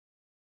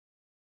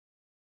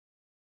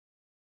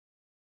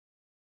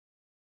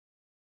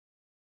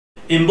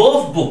In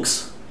both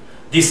books,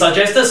 the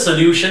suggested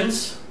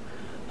solutions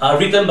are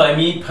written by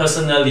me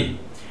personally,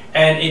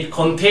 and it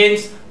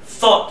contains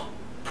thought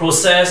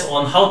process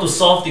on how to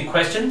solve the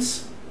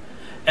questions,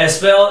 as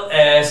well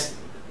as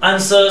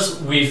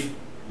answers with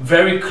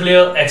very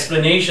clear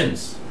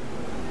explanations.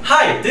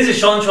 Hi, this is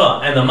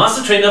Chua. I'm a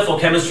Master Trainer for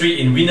Chemistry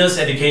in Winners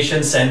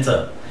Education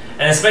Center,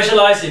 and I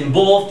specialize in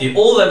both the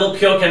O-Level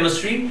Pure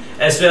Chemistry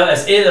as well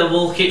as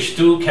A-Level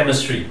H2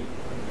 Chemistry.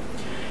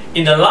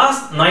 In the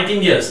last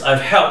 19 years,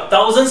 I've helped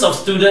thousands of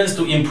students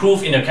to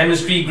improve in their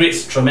chemistry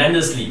grades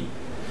tremendously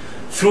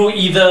through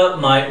either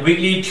my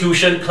weekly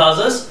tuition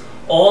classes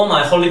or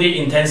my holiday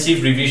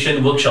intensive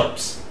revision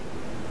workshops.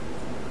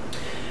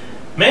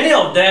 Many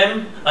of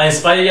them are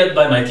inspired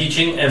by my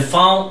teaching and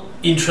found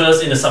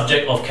interest in the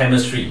subject of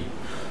chemistry.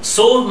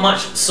 So much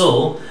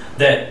so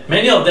that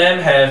many of them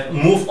have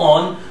moved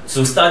on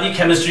to study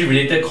chemistry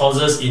related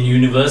courses in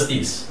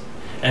universities.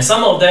 And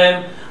some of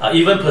them are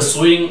even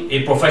pursuing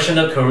a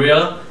professional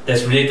career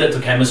that's related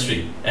to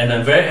chemistry, and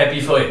I'm very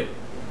happy for it.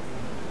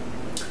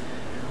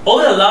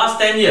 Over the last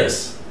 10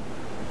 years,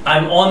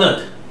 I'm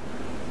honored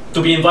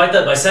to be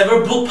invited by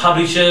several book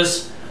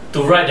publishers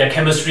to write their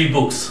chemistry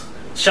books,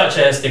 such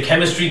as the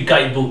chemistry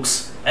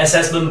guidebooks,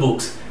 assessment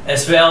books,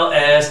 as well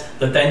as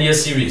the 10-year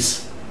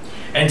series.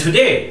 And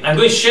today, I'm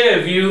going to share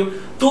with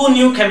you 2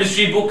 new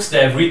chemistry books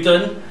that I've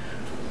written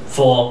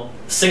for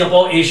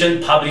Singapore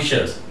Asian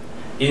publishers,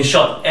 in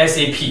short,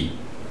 SAP.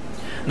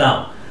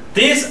 Now,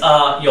 these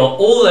are your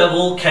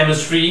O-Level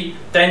Chemistry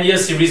 10-year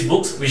series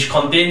books, which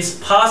contains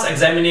past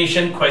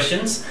examination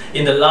questions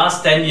in the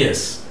last 10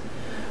 years.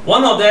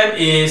 One of them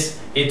is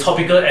a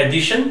topical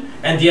edition,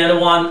 and the other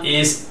one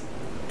is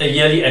a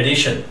yearly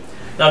edition.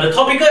 Now, the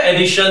topical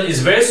edition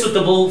is very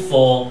suitable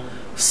for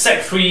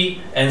Sec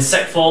 3 and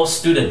Sec 4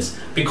 students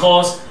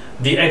because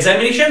the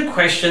examination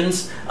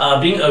questions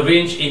are being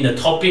arranged in a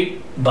topic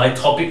by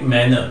topic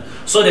manner,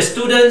 so the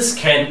students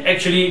can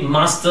actually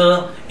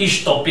master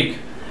each topic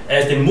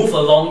as they move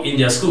along in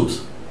their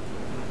schools.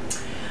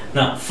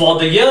 Now, for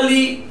the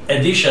yearly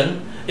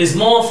edition, is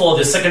more for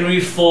the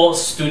secondary 4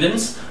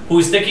 students who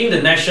is taking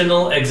the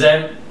national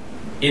exam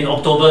in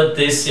October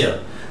this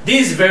year.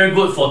 This is very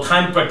good for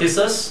time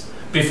practices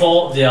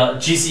before their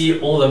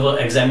GCE O-Level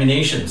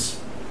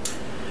examinations.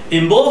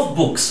 In both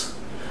books,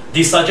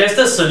 the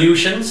suggested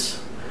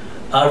solutions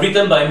are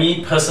written by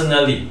me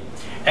personally,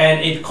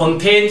 and it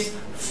contains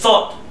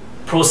thought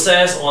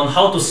process on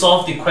how to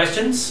solve the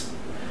questions,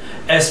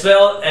 as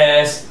well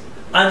as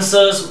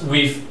answers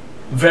with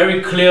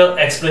very clear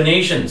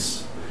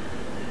explanations.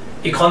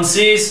 It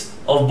consists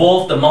of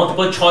both the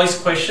multiple choice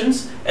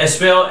questions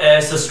as well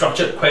as the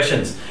structured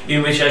questions,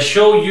 in which I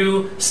show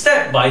you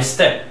step by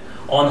step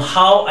on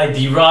how I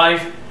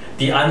derive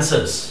the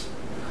answers.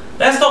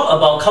 Let's talk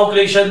about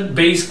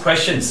calculation-based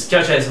questions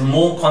such as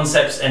mole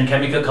concepts and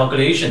chemical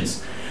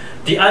calculations.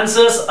 The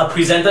answers are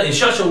presented in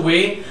such a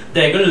way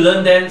that you're going to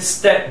learn them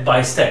step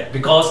by step,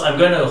 because I'm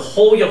going to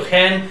hold your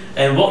hand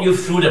and walk you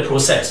through the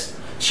process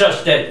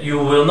such that you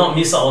will not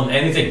miss out on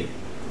anything.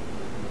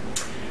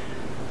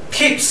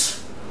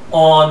 Tips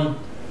on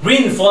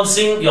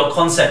reinforcing your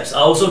concepts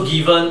are also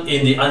given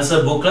in the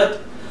answer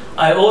booklet.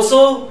 I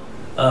also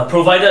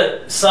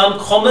provided some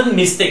common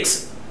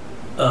mistakes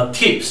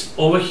tips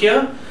over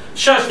here,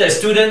 such that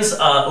students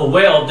are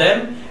aware of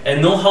them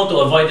and know how to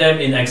avoid them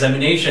in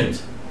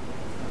examinations.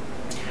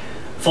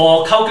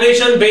 For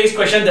calculation-based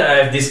questions that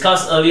I have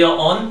discussed earlier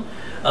on,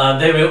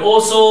 there will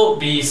also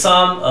be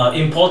some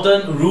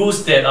important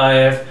rules that I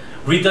have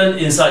written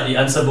inside the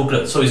answer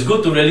booklet. So it's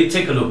good to really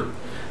take a look.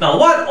 Now,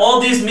 what all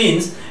this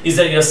means is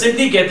that you're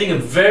simply getting a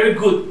very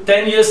good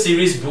 10-year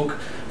series book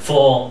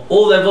for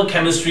O-Level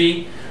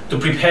Chemistry to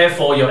prepare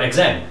for your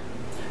exam,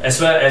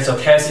 as well as your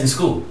test in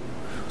school.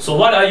 So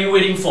what are you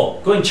waiting for?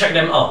 Go and check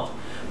them out.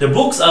 The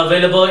books are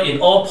available in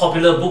all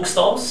popular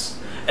bookstores,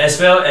 as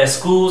well as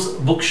schools'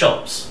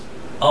 bookshops.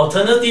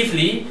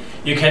 Alternatively,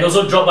 you can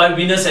also drop by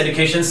Winners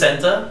Education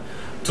Center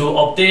to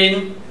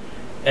obtain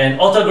an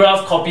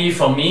autographed copy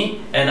from me,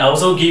 and I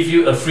also give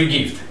you a free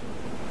gift.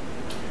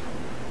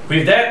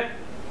 With that,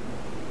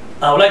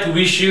 I would like to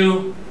wish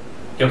you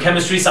your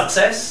chemistry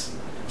success.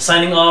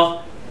 Signing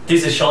off,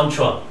 this is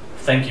Chua.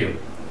 Thank you.